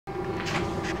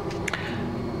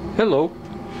Hello.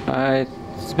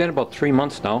 It's been about 3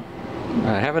 months now.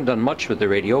 I haven't done much with the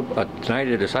radio, but tonight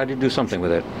I decided to do something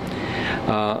with it.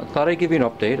 Thought I'd give you an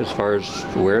update as far as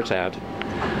where it's at.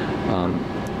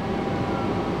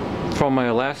 From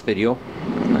my last video,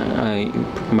 I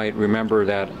might remember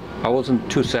that I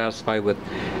wasn't too satisfied with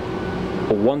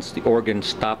once the organ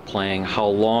stopped playing, how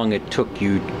long it took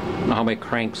you, how many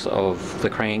cranks of the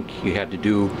crank you had to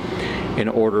do in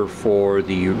order for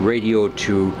the radio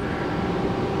to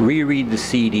reread the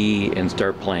CD and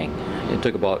start playing. It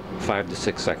took about 5 to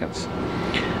 6 seconds.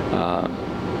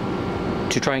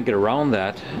 To try and get around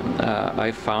that,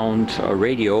 I found a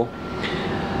radio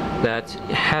that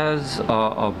has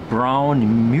a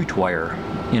brown mute wire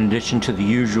in addition to the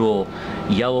usual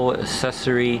yellow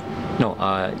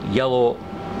yellow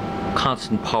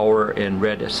constant power and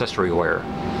red accessory wire.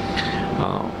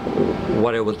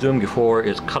 What I was doing before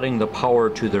is cutting the power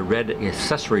to the red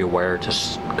accessory wire to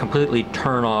completely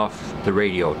turn off the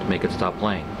radio to make it stop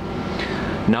playing.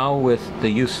 Now with the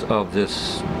use of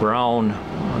this brown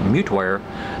mute wire,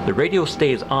 the radio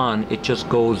stays on, it just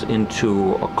goes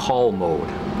into a call mode,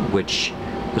 which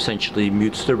essentially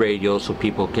mutes the radio so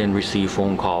people can receive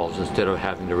phone calls instead of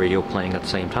having the radio playing at the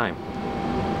same time.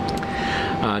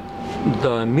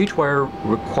 The mute wire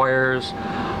requires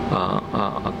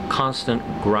a constant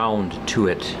ground to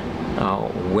it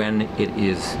when it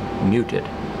is muted.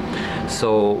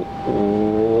 So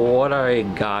what I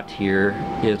got here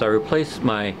is I replaced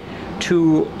my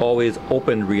 2 always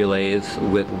open relays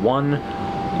with 1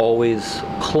 always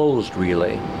closed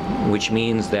relay, which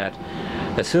means that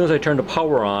as soon as I turn the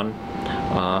power on,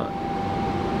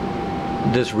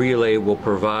 this relay will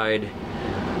provide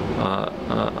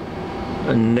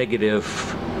a negative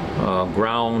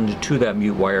ground to that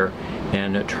mute wire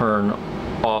and turn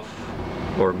off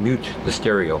or mute the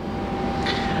stereo.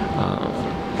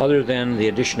 Other than the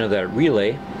addition of that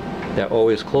relay, that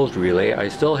always closed relay, I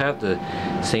still have the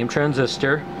same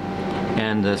transistor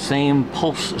and the same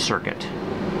pulse circuit,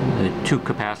 the 2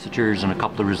 capacitors and a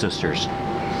couple of resistors,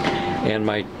 and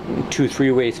my 2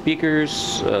 3-way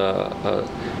speakers, a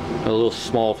little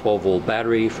small 12-volt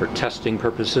battery for testing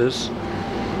purposes,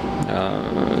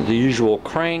 the usual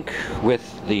crank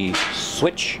with the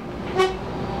switch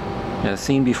as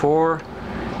seen before,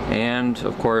 and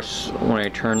of course when I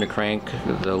turn the crank,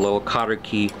 the little cotter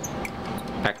key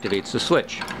activates the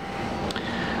switch.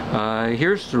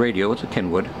 Here's the radio. It's a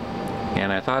Kenwood,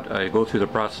 and I thought I'd go through the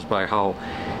process by how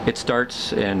it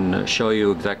starts and show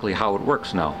you exactly how it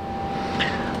works now.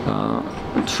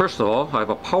 First of all, I have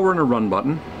a power and a run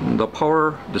button.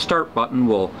 The start button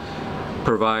will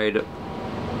provide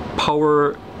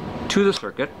power to the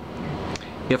circuit.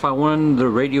 If I wanted the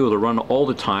radio to run all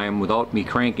the time without me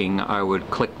cranking, I would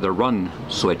click the run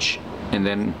switch and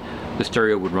then the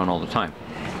stereo would run all the time.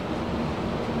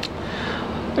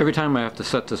 Every time I have to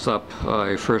set this up,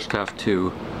 I first have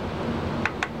to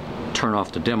turn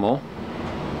off the demo.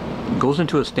 It goes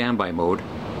into a standby mode.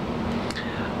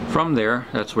 From there,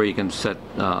 that's where you can set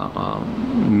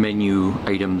menu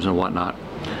items and whatnot.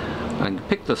 I can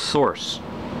pick the source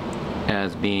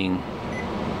as being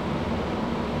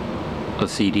a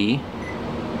CD,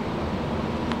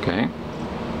 okay,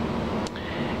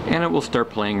 and it will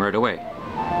start playing right away.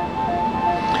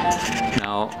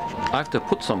 Now I have to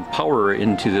put some power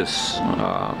into this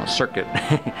circuit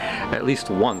at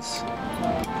least once.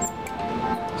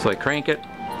 So I crank it,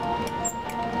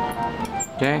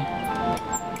 okay,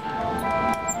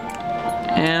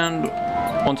 and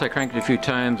once I crank it a few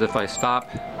times, if I stop,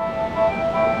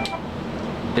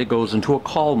 it goes into a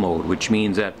call mode, which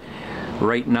means that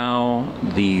right now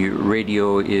the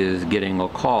radio is getting a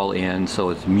call in, so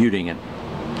it's muting it.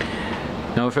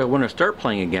 Now if I want to start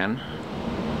playing again,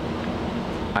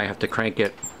 I have to crank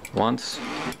it once,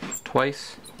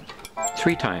 twice,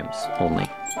 3 times only.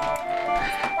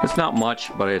 It's not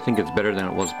much, but I think it's better than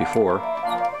it was before.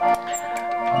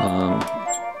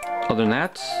 Other than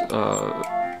that,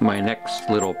 my next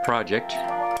little project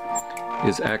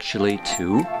is actually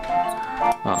to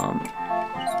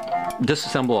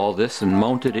disassemble all this and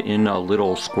mount it in a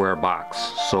little square box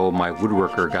so my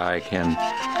woodworker guy can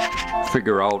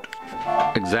figure out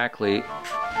exactly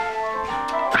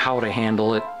how to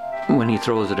handle it when he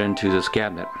throws it into this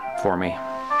cabinet for me.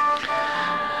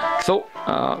 So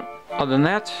other than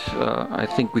that, I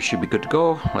think we should be good to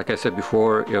go. Like I said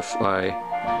before, if I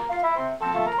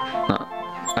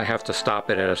have to stop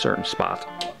it at a certain spot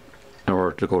in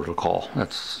order to go to the call.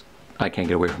 I can't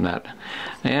get away from that.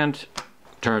 And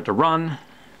turn it to run.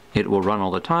 It will run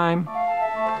all the time.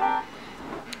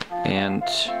 And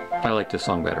I like this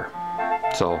song better.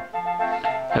 So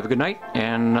have a good night,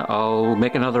 and I'll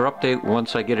make another update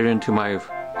once I get it into my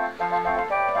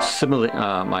simulate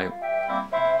my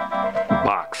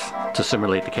box to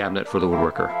simulate the cabinet for the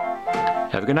woodworker.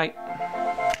 Have a good night.